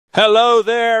Hello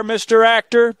there, Mr.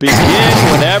 Actor. Begin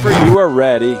whenever you are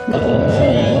ready. Hey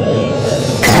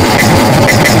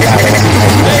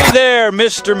there,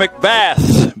 Mr.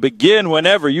 Macbeth. Begin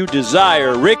whenever you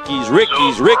desire. Ricky's.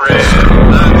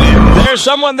 There's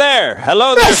someone there.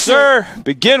 Hello there, sir.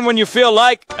 Begin when you feel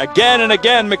like. Again and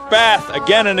again, Macbeth.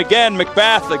 Again and again,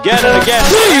 Macbeth. Again and again.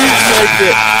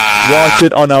 Watch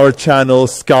it on our channel,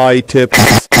 Sky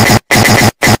Tips.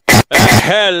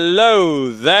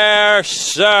 Hello there,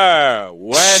 sir.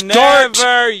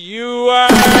 Whenever you are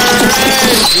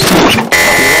ready.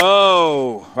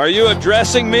 Whoa. Are you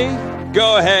addressing me?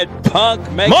 Go ahead, punk.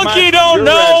 Make Monkey my don't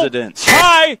know. residence.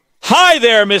 Hi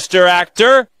there, Mr.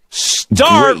 Actor.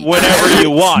 Start whenever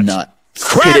you want.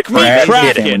 Crack me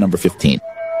crackin'. Number 15.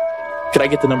 Could I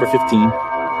get the number 15?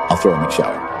 I'll throw a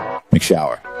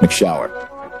McShower.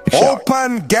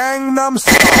 Open Gangnam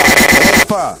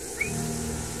Style.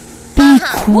 Be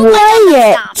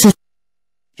quiet.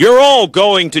 You're all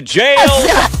going to jail.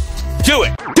 Do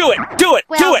it.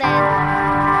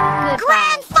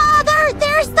 Grandfather,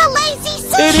 there's the lazy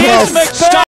Susan. It is Macbeth.